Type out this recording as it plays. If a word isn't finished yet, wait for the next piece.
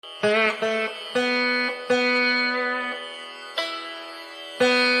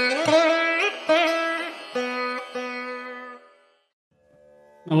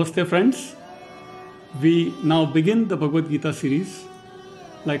Namaste friends. We now begin the Bhagavad Gita series.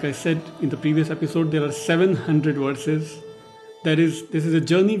 Like I said in the previous episode, there are 700 verses. This is a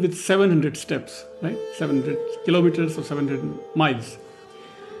journey with 700 steps, right? 700 kilometers or 700 miles.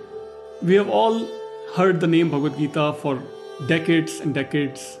 We have all heard the name Bhagavad Gita for decades and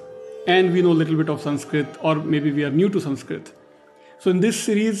decades, and we know a little bit of Sanskrit, or maybe we are new to Sanskrit. So in this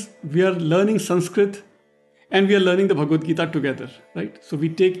series, we are learning Sanskrit and we are learning the Bhagavad Gita together, right? So we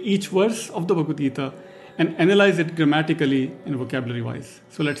take each verse of the Bhagavad Gita and analyze it grammatically and vocabulary-wise.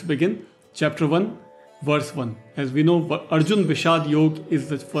 So let's begin. Chapter 1, verse 1. As we know, Arjun Vishad Yog is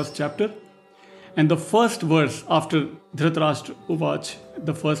the first chapter. And the first verse after Dhritarashtra Uvach,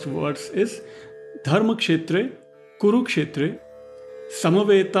 the first verse is Dharma Kshetre Kurukshetre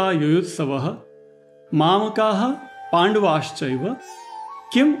Samaveta Yuyutsavaha Mamakaha Pandavaschaiva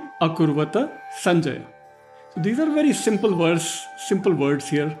Kim Akurvata Sanjaya. So these are very simple words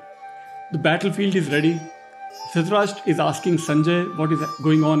here. The battlefield is ready. Dhritarashtra is asking Sanjay what is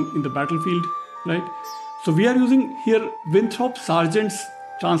going on in the battlefield, right? So we are using here Winthrop Sargent's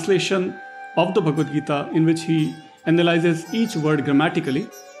translation of the Bhagavad Gita, in which he analyzes each word grammatically.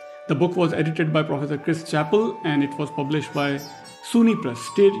 The book was edited by Professor Chris Chappell and it was published by SUNY Press,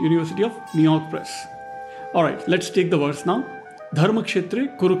 State University of New York Press. Alright, let's take the verse now. Dharma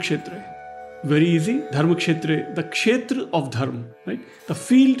Kshetre Kurukshetre. Very easy. Dharma Kshetre, the Kshetra of Dharma, right? The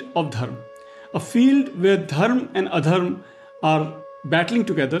field of Dharma. A field where Dharma and Adharma are battling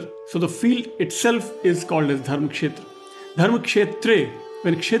together. So the field itself is called as Dharma Kshetra. Dharma Kshetre,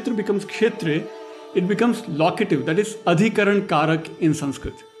 when Kshetra becomes Kshetre, it becomes locative, that is Adhikaran Karak in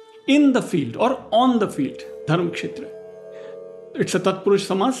Sanskrit. In the field or on the field, Dharma Kshetra. It's a Tatpurush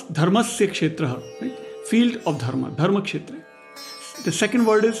Samas, Dharmasya Kshetraha, right? Field of Dharma, Dharma Kshetra. The second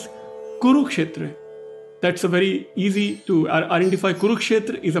word is Kurukshetra. That's a very easy to identify.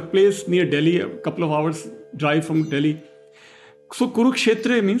 Kurukshetra is a place near Delhi, a couple of hours drive from Delhi. So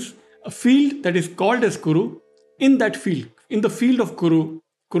Kurukshetra means a field that is called as Kuru. In that field, in the field of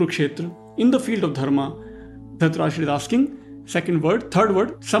Kurukshetra, in the field of Dharma, Dhritarashtra is asking. Second word, third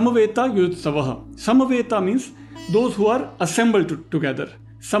word, Samaveta Yutsavaha. Samaveta means those who are assembled together.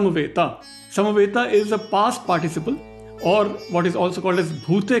 Samaveta. Samaveta is a past participle, or what is also called as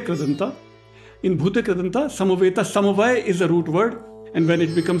Bhute Kradanta. In Bhute Kradanta, Samaveta, Samavaya is a root word, and when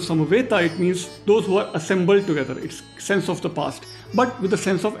it becomes Samaveta, it means those who are assembled together. It's sense of the past, but with the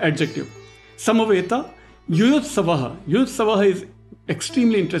sense of adjective. Samaveta, Yuyutsavaha. Yuyutsavaha is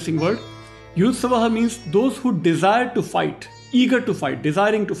extremely interesting word. Yuyutsavaha means those who desire to fight, eager to fight,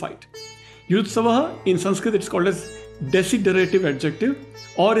 desiring to fight. Yuyutsavaha, in Sanskrit it's called as desiderative adjective,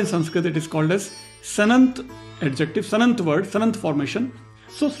 or in Sanskrit it is called as Sanant adjective, Sanant word, Sanant formation.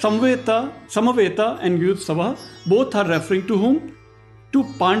 So Samaveta and Yuyutsavaha both are referring to whom? To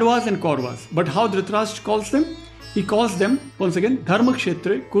Pandavas and Kauravas. But how Dhritarashtra calls them? He calls them, once again, Dharma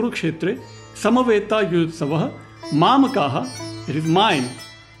Kshetre, Kurukshetre, Samaveta Yuyutsavaha, Mamakaha, it is mine,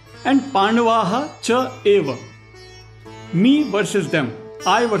 and Pandavaha cha eva. Me versus them,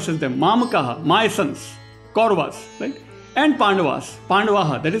 I versus them, Mamakaha, my sons, Kauravas, right? And Pandavas,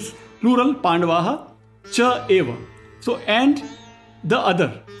 Pandavaha, that is plural, Pandavaha cha eva. So, and the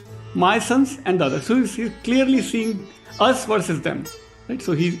other, my sons and the other. So he's clearly seeing us versus them, right?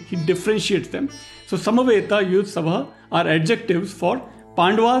 So he differentiates them. So Samaveta, Yuyutsavaha are adjectives for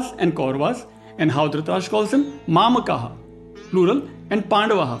Pandavas and Kauravas, and how Dhritarashtra calls them? Mamakaha, plural, and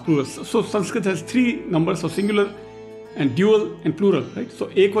Pandavaha, plural. So Sanskrit has three numbers, so singular and dual and plural, right? So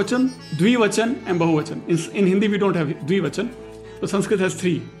Ekvachan, Dvivachan and Bahuvachan. In Hindi we don't have Dvivachan. So Sanskrit has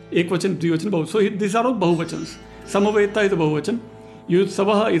three, Ekvachan, Dvivachan, Bahuvachan. So these are all Bahuvachans. Samaveta is a Bahuvachan.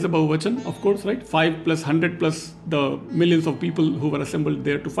 Yuyutsavaha is a Bahuvachan, of course, right? 5 plus 100 plus the millions of people who were assembled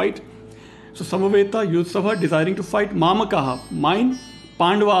there to fight. So Samaveta, Yuyutsavaha, desiring to fight. Mamakaha, mine.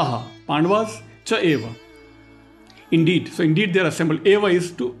 Pandavaha, Pandavas, cha eva. Indeed, so indeed they are assembled. Eva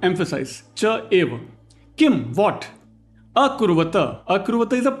is to emphasize. Cha eva. Kim, what? Akurvata.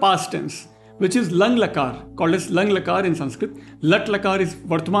 Akurvata is a past tense, which is lang lakar, called as lang lakar in Sanskrit. Lat lakar is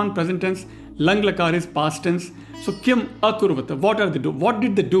Vartman, present tense. Lang lakar is past tense. So Kim akurvata. What are they doing? What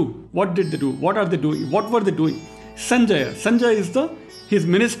did they do? What did they do? What are they doing? What were they doing? Sanjaya. Sanjaya is his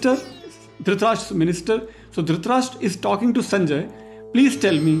minister, Dhritarashtra's minister. So Dhritarashtra is talking to Sanjay. Please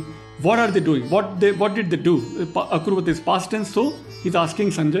tell me, what are they doing? What did they do? Akurvata is past tense. So he's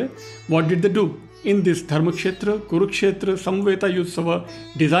asking Sanjay, what did they do? In this Dharma Kshetra, Kurukshetra, Samaveta Yutsava,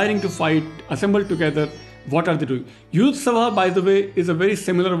 desiring to fight, assembled together, What are they doing? Yutsava, by the way, is a very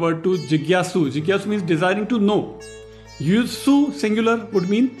similar word to jigyasu. Jigyasu means desiring to know. Yutsu singular would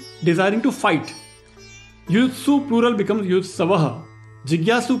mean desiring to fight. Yutsu plural becomes yutsavaha.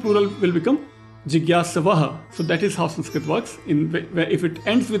 Jigyasu plural will become jigyasavaha. So that is how Sanskrit works. Where if it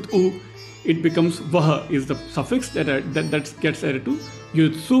ends with u, it becomes vaha is the suffix that gets added to.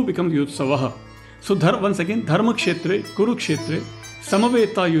 Yutsu becomes yutsavaha. So once again, dharma kshetre, kurukshetre,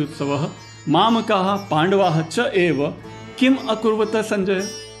 samaveta yutsavaha, mamakaha pandavaha cha eva, kim akurvata sanjaya.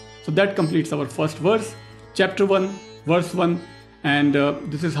 So that completes our first verse, chapter 1, verse 1. And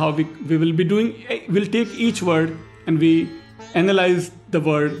this is how we will be doing. We'll take each word and we analyze the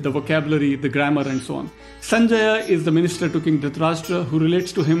word, the vocabulary, the grammar, and so on. Sanjaya is the minister to King Dhritarashtra who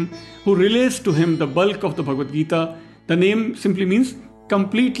relays to him the bulk of the Bhagavad Gita. The name simply means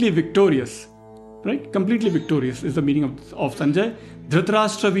completely victorious. Right? Completely victorious is the meaning of Sanjay.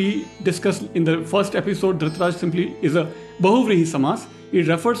 Dhritarashtra we discussed in the first episode. Dhritarashtra simply is a Bahuvrihi Samas. It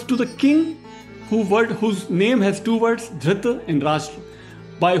refers to the king whose name has two words, Dhrita and Rashtra,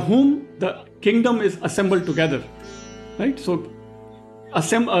 by whom the kingdom is assembled together. Right? So,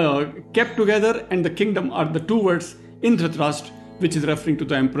 kept together and the kingdom are the two words in Dhritarashtra, which is referring to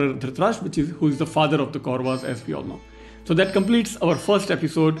the emperor Dhritarashtra, who is the father of the Kauravas, as we all know. So that completes our first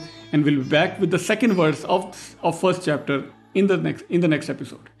episode, and we'll be back with the second verse of first chapter in the next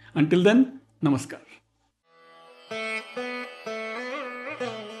episode. Until then, namaskar.